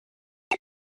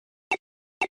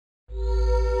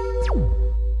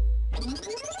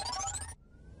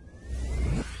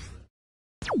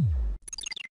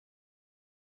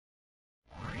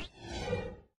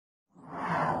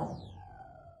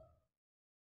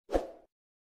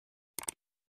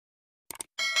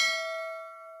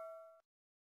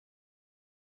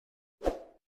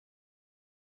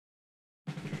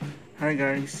Hi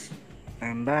guys,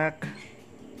 I'm back.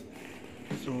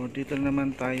 So dito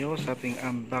naman tayo sa ating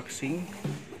unboxing.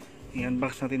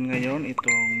 I-unbox natin ngayon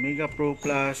itong Megapro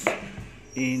Plus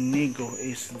Inigo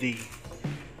SD.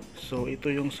 So ito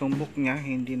yung songbok niya,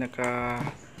 hindi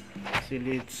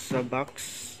nakasilid sa box.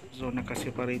 So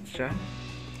nakaseparate siya.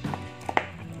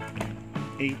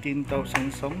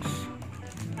 18,000 songs.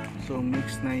 So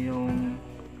mix na yung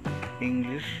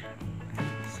English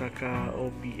saka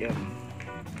OPM.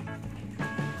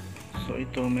 So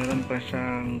ito, meron pa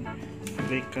siyang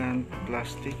vacant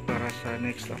plastic para sa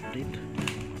next update.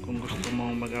 Kung gusto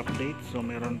mo mag-update, so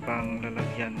meron pang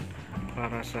lalagyan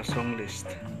para sa song list.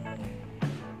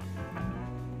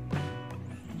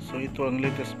 So ito ang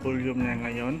latest volume niya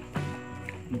ngayon,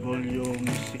 volume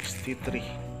 63.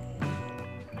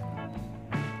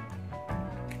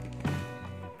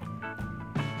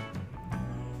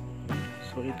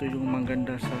 So ito yung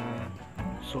maganda sa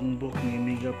songbook ni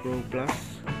Megapro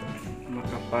Plus,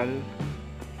 makapal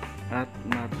at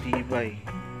matibay,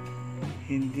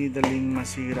 hindi daling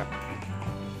masira.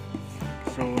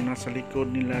 So nasa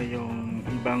likod nila yung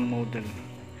ibang model.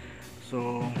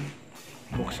 So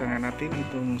buksan na natin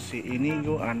itong si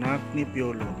Inigo, anak ni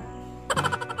Piolo.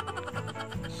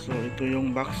 So ito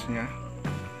yung box nya,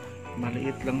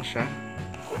 maliit lang siya.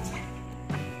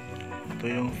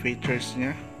 Ito yung features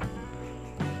nya: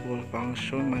 full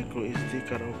function micro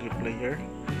SD karaoke player,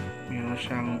 meron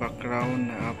siyang background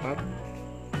na 4,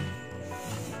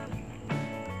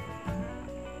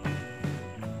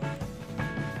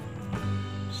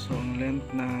 so ang length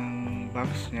ng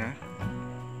box nya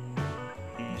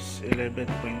is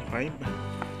 11.5,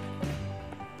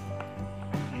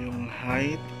 yung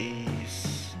height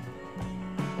is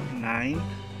 9,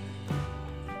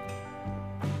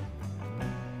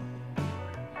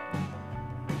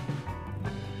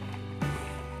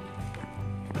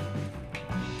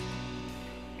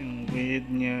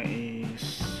 width niya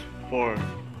is 4.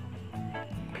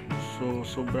 So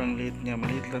sobrang liit niya,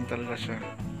 maliit lang talaga siya.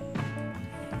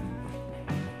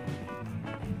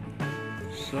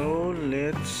 So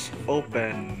let's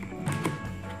open.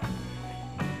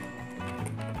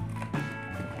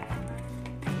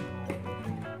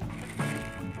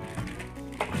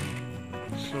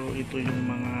 So ito yung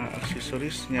mga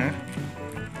accessories niya.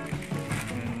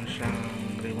 Meron siyang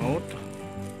remote,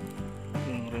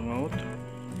 yung remote,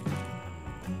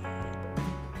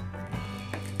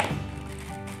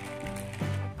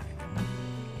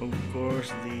 of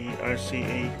course the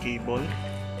RCA cable,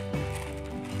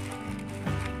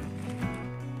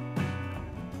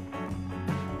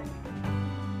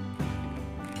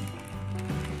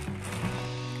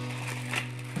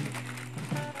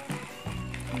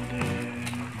 and then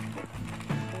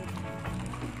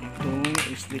itong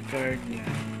SD card niya,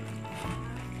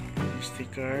 SD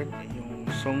card, yung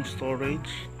song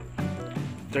storage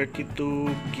 32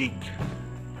 gig.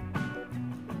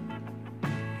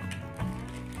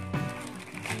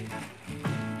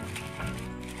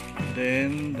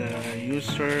 Then the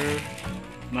user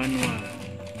manual.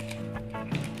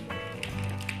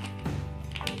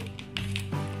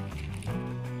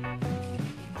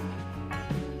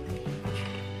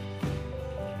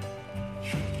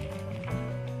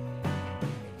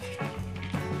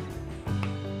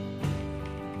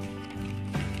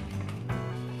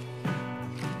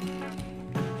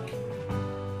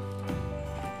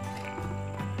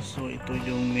 So ito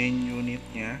yung main unit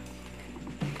niya.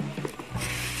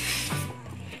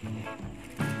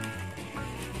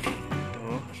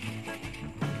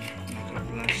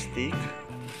 Plastic.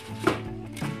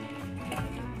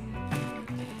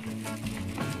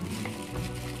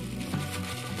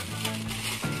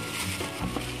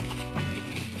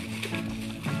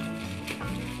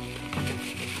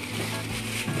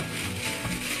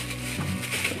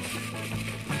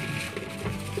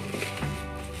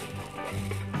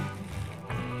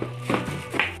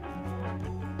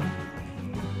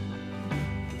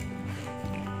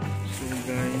 So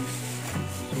guys,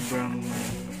 sobrang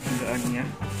gaan niya.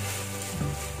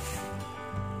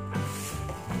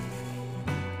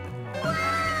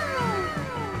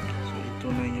 So ito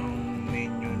na yung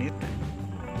main unit.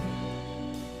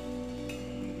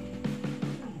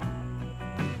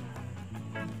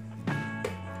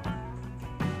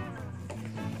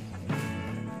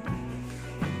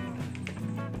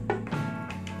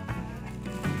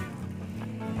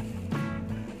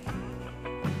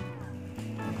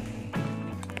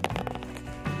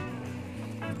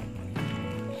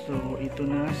 So ito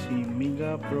na si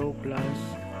Megapro Plus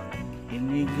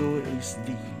Inigo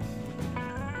SD.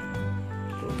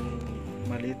 So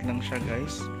maliit lang siya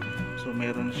guys. So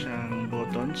meron siyang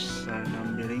buttons sa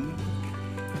numbering.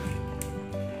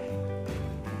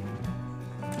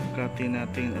 sukatin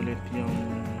natin ulit yung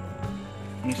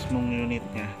mismong unit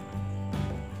nya.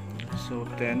 So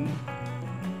 10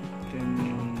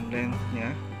 yung length nya,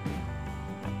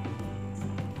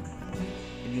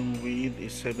 yung width is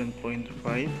 7.5,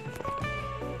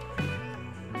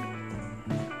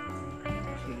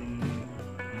 so yung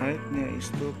height nya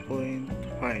is 2.5.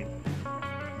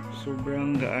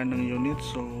 sobrang gaan ng unit.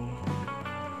 So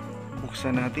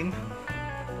buksan natin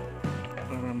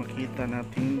para makita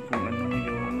natin kung ano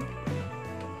yung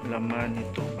laman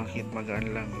nito, bakit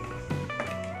magaan lang.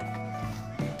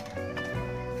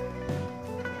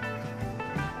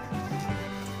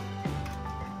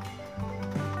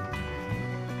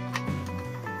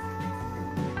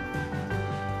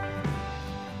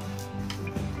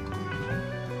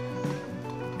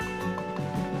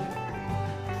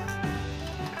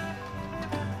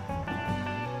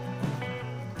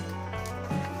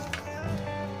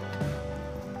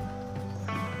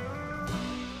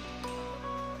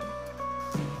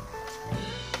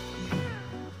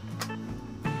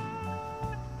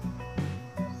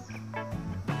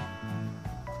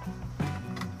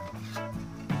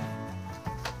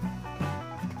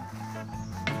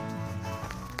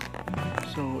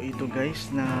 So ito guys,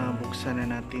 na buksan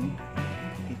na natin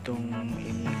itong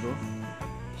inigo.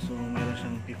 So meron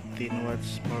siyang 15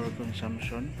 watts power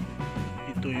consumption.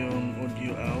 Ito yung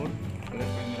audio out,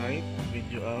 left and right,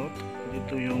 video out.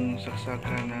 Ito yung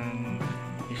saksakan ng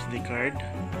SD card.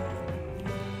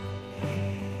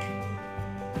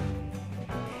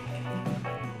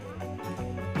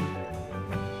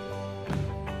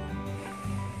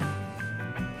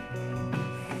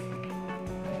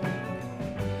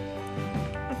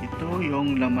 Ito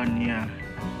yung laman niya.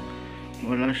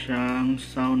 Wala siyang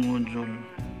sound module.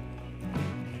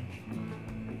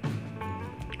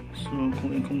 So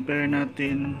kung i-compare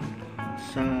natin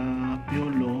sa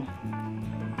Piolo,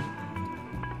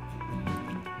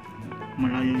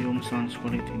 malayo yung sound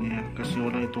quality niya kasi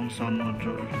wala itong sound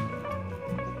module.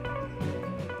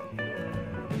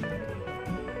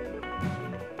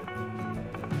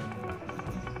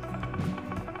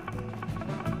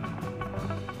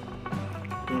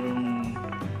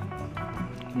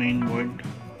 Mainboard,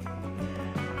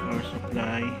 power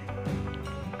supply,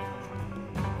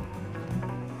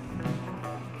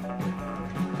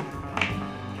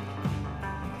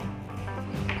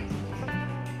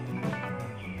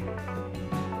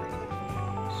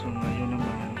 so ngayon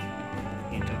naman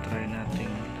itatry natin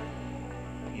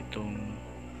itong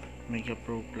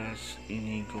Megapro Plus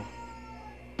Inigo.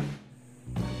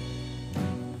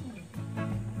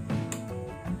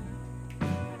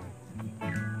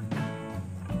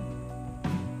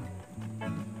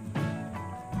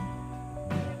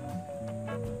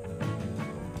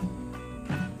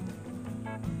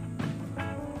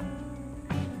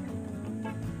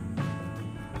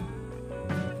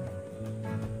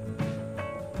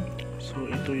 So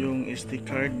ito yung SD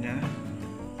card nya,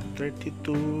 32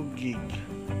 gig.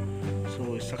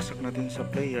 So isaksak natin sa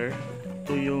player.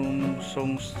 Ito yung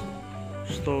song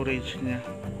storage nya.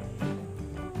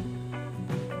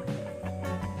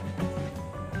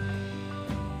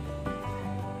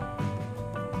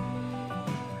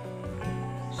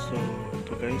 So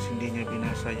ito guys, hindi niya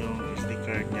binasa yung SD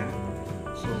card nya.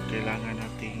 So kailangan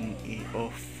nating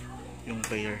i-off yung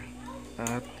player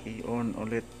at i-on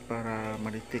ulit para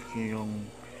ma-detect nyo yung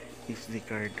SD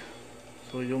card.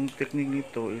 So yung technique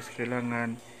nito is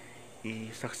kailangan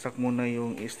isaksak muna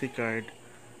yung SD card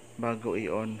bago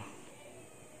i-on.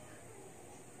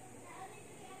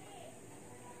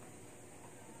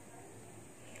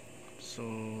 So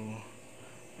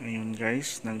ayun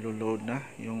guys, naglo-load na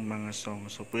yung mga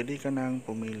songs. So pwede ka nang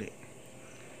pumili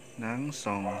ng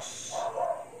songs.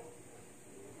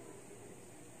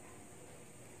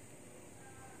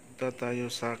 Tayo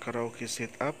sa karaoke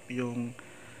setup. Yung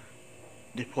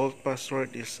default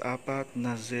password is 40.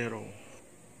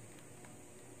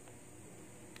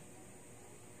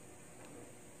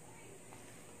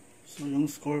 So yung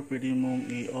score pwede mong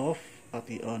i-off at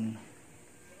i-on.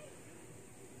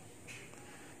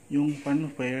 Yung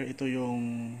fanfare, ito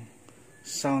yung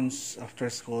sounds after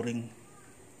scoring.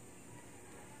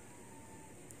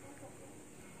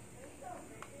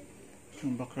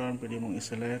 Yung background pwede mong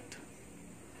i-select.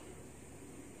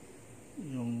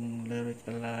 Yung lyric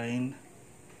align.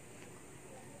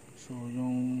 So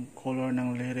yung color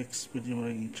ng lyrics pwede mo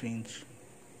rin i-change.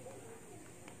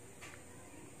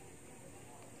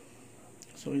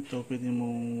 So ito pwede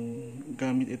mong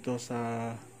gamit ito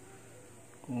sa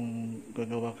kung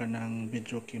gagawa ka ng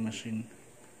video key machine.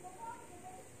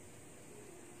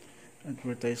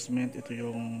 Advertisement, ito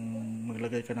yung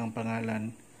maglagay ka ng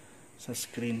pangalan sa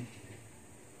screen.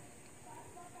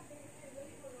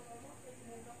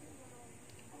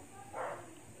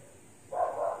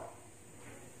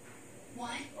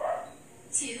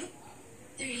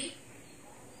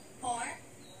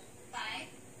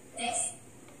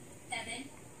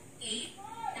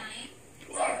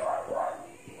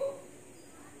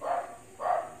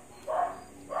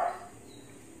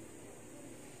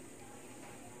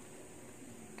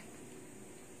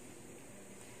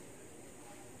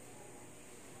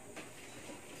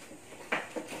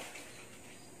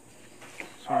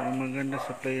 maganda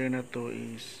sa player na to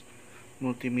is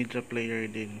multimedia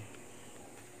player din.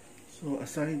 So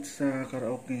aside sa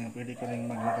karaoke nga, pwede ka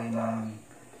rin maglagay ng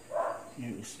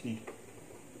USB.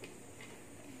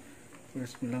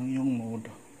 Press mo lang yung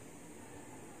mode.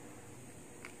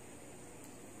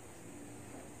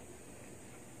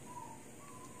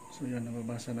 So yan,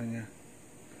 nababasa na niya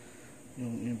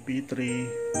yung MP3.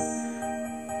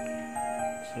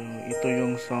 So ito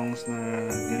yung songs na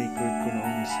nirecord ko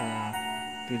noon sa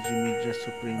TG Media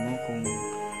Supremo, kung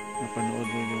napanood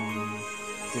mo yung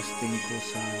testing ko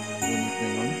sa unit na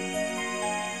yun.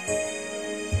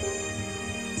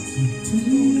 So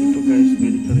dito guys,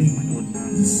 pwede ka rin manood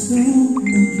ng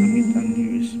gamit ang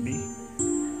USB.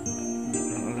 Hindi ko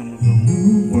lang alam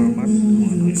yung format, kung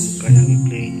ano yung kayang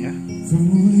i-play niya.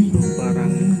 So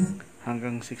parang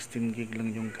hanggang 16 gig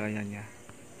lang yung kaya niya.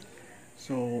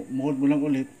 So mode mo lang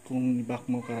ulit kung i-back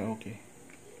mo karaoke.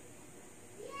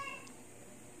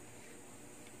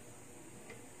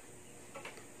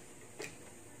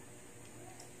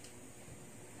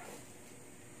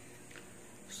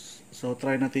 So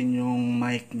try natin yung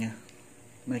mic niya,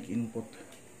 mic input.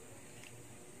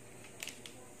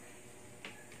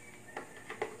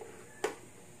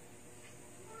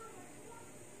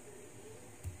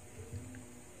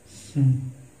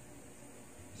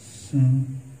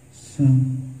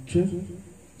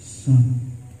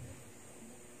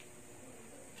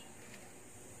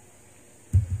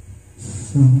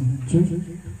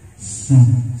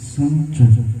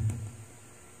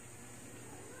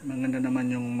 Maganda naman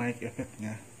yung mic effect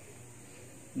niya,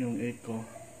 yung echo.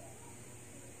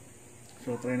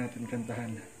 So try natin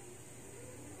kantahan.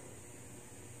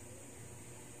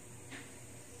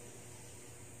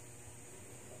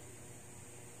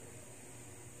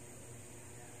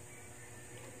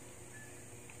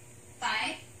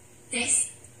 Five, six,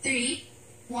 3,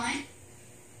 1,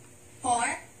 4,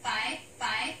 5,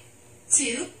 5,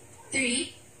 2,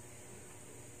 3,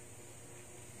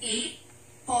 8,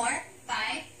 4,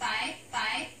 5, 5,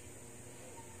 5.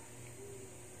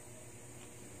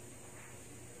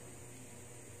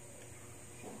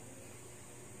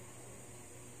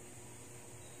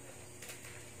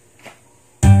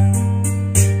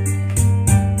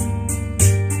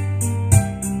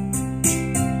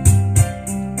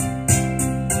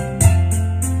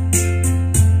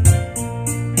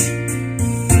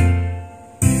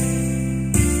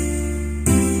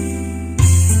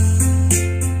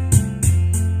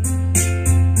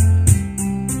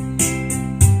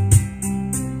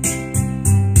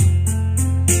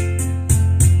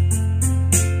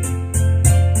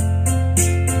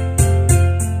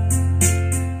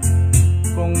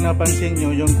 Napansin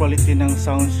nyo yung quality ng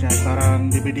sounds niya, parang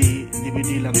DVD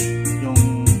lang, yung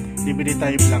DVD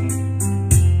type lang.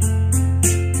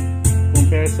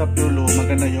 Compare sa Piolo,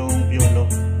 maganda yung Piolo.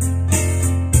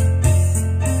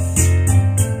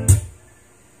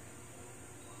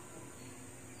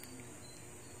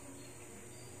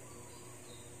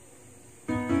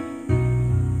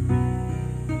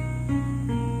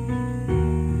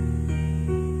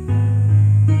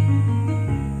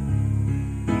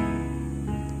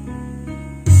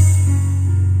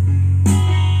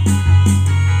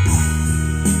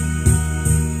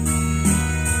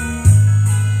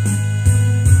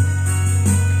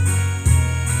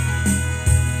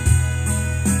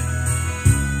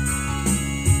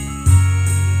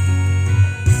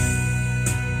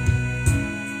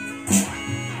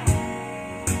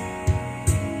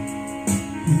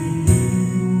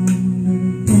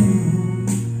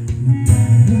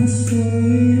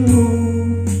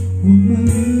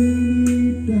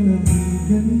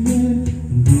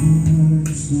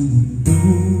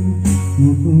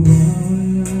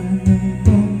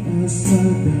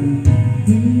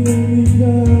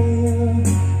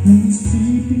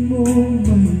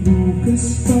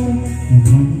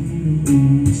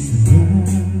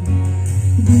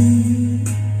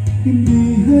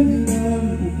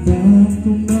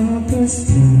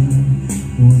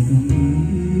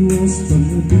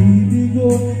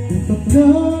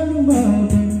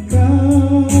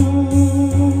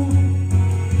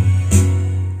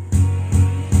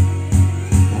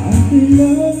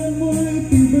 Kailangan mo'y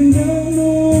tibay ng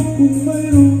loob kung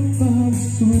mayroong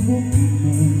pagsubok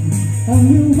man.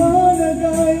 Ang liwanag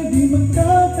ay di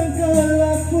magtatagal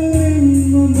at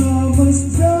muling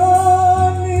mamamasdan.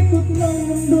 Ikot ng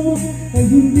mundo ay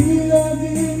hindi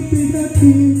laging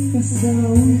pigating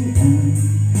kasawian.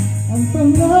 Ang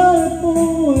pangarap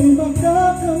mo ay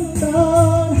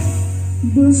makakamtan,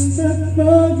 basta't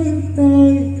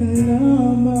maghintay ka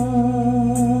lamang.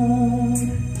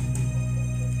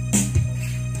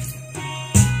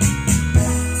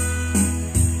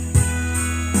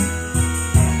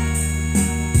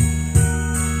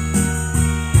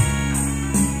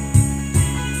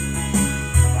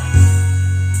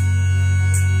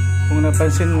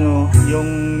 napansin nyo, yung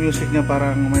music niya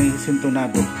parang may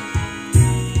sintonado.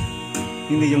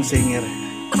 Hindi yung singer.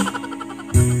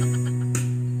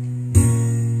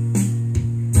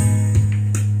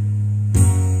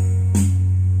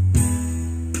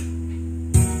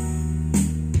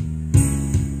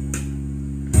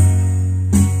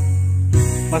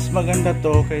 Mas maganda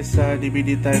to kaysa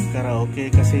DVD type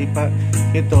karaoke kasi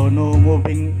ito no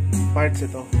moving parts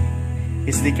ito.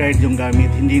 SD card yung gamit,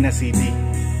 hindi na CD.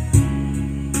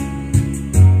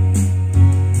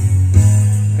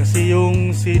 Kasi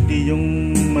yung CD,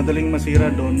 yung madaling masira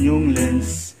doon, yung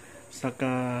lens,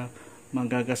 saka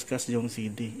magagasgas yung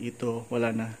CD. Ito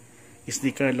wala na.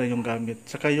 SD card lang yung gamit.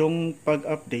 Saka yung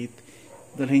pag-update,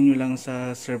 dalhin nyo lang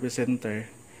sa service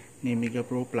center ni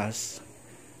Megapro Plus.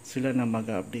 Sila na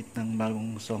mag-update ng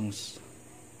bagong songs.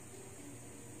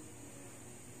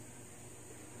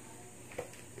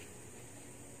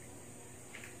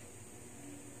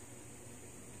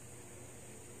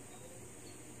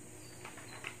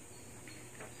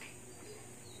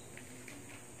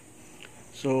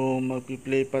 So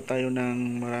magpi-play pa tayo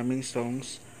ng maraming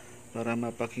songs para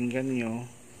mapakinggan nyo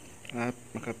at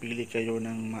makapili kayo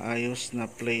ng maayos na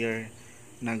player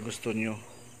na gusto nyo.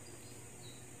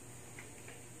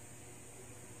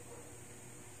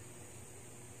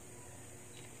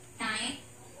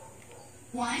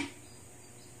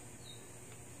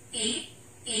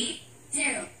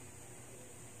 1-8-8-0.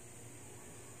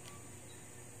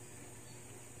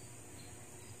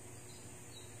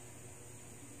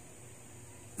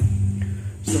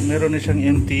 So meron na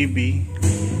siyang MTV,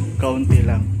 kaunti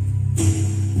lang.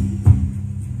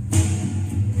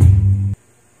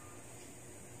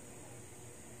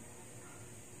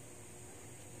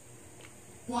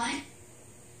 One,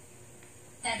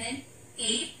 7,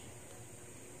 8.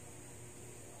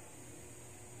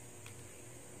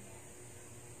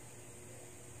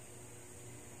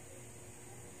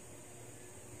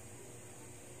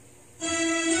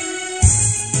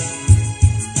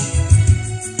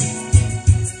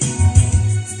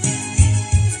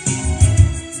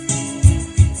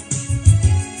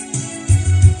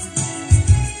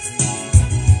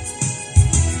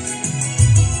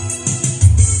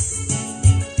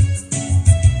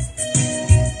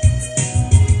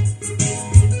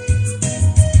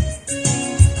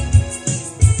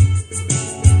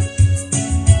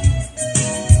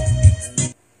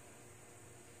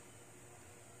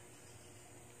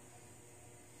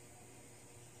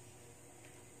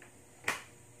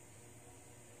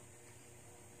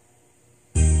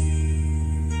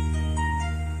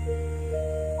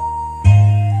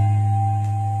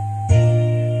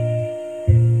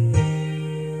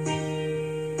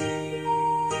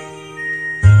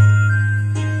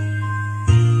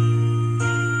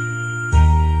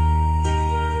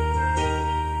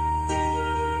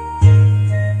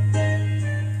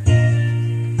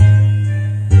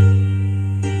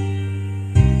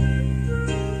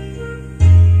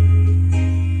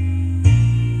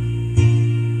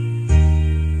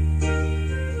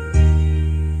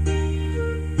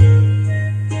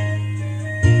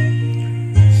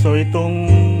 So itong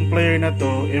player na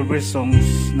to, every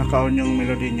songs naka-on yung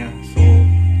melody niya. So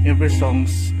every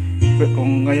songs,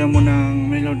 kung ngayon mo ng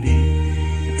melody,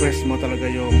 i-press mo talaga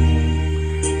yung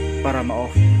para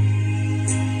ma-off.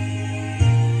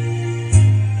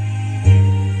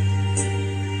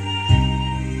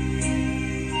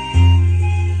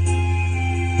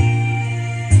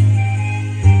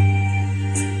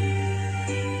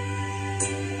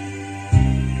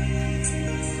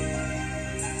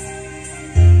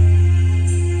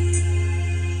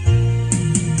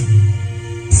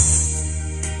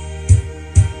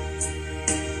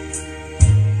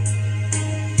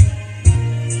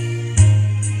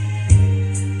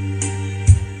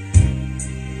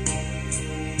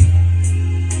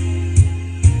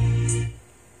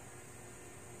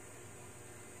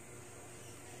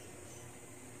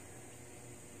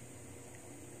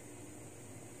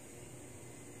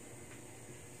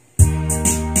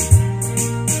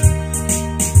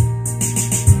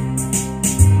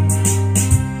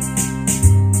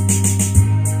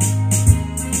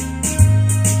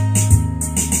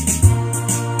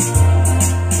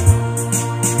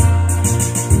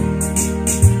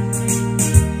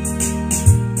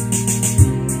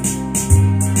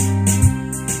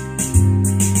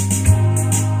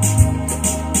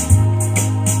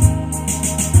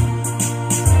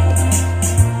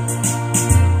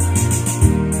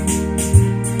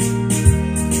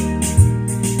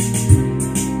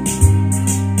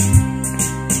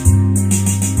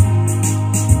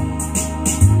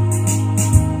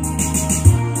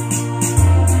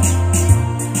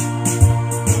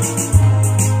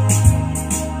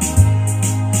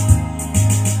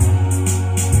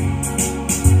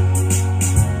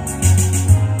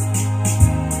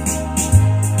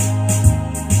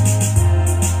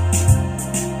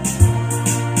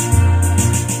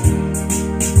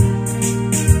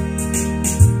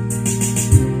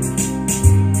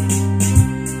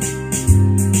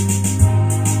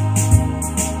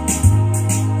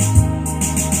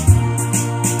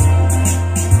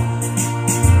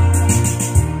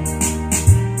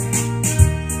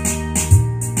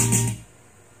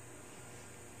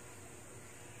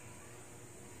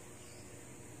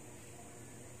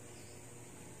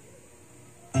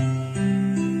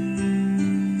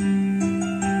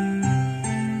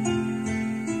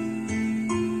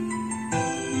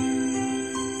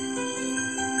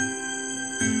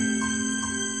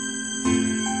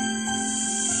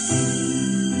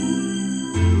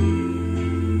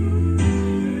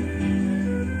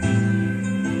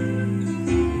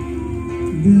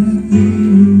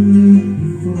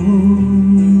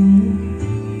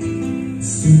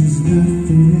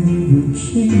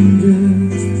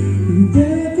 strangers. We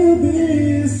better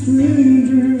be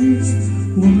strangers.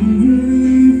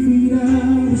 Wondering if we'd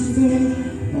ever stay.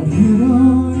 I'd head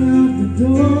on out the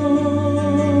door.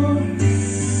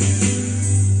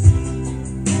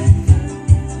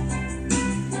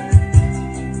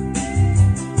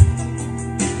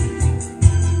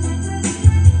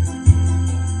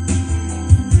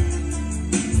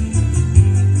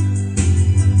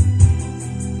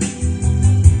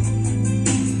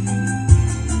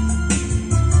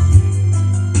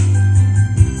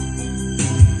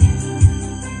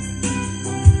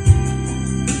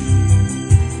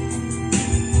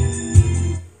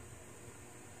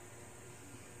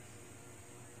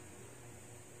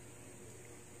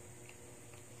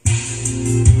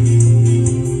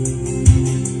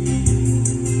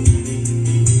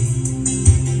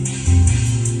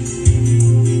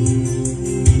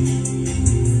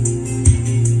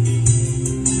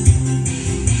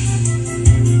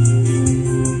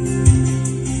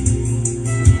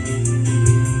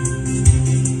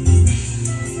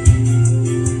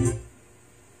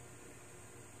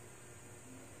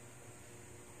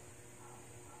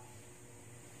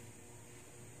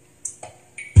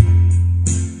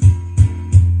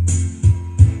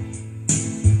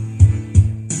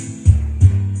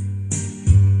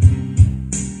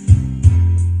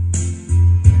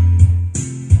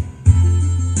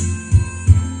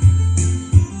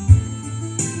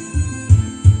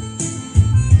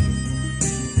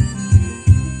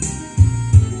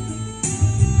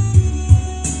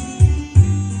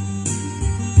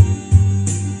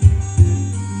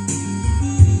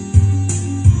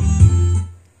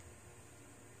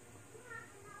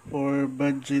 For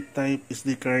budget type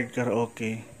SD card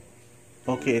karaoke,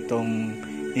 okay itong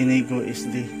Inigo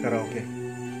SD karaoke.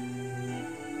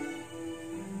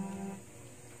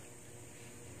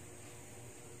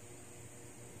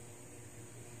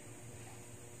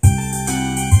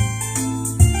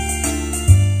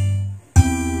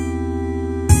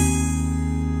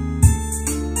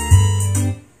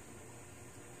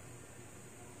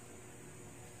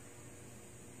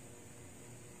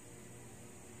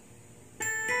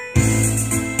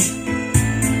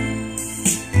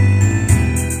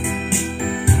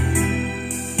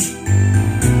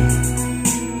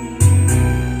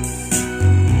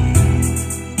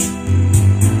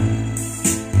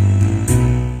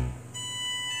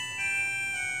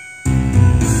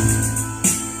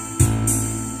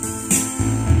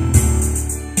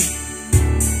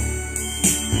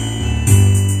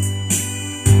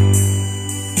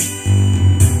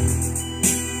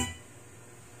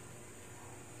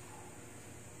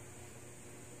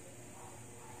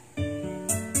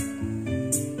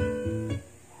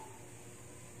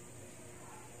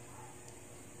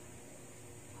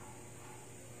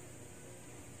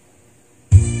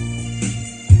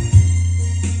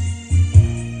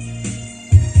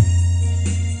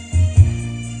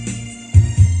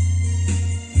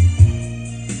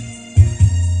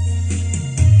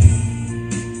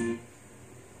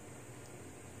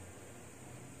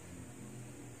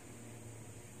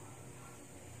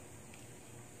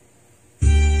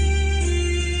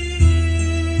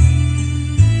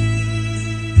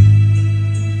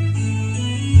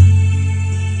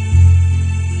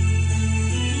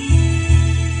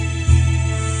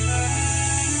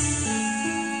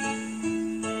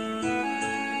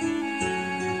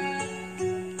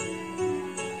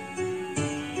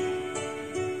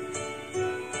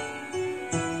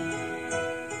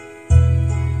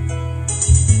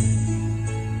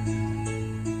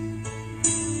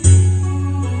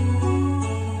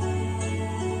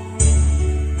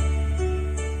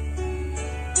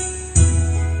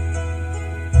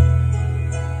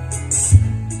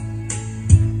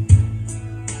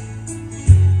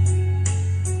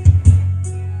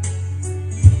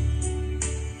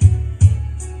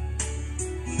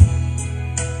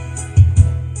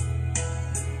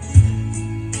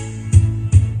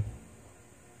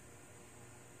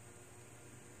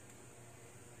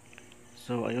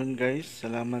 So ayun guys,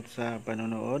 salamat sa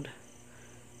panonood.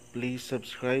 Please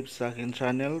subscribe sa akin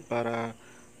channel para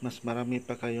mas marami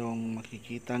pa kayong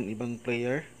makikitang ibang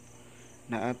player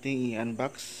na ating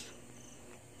i-unbox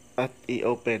at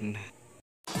i-open.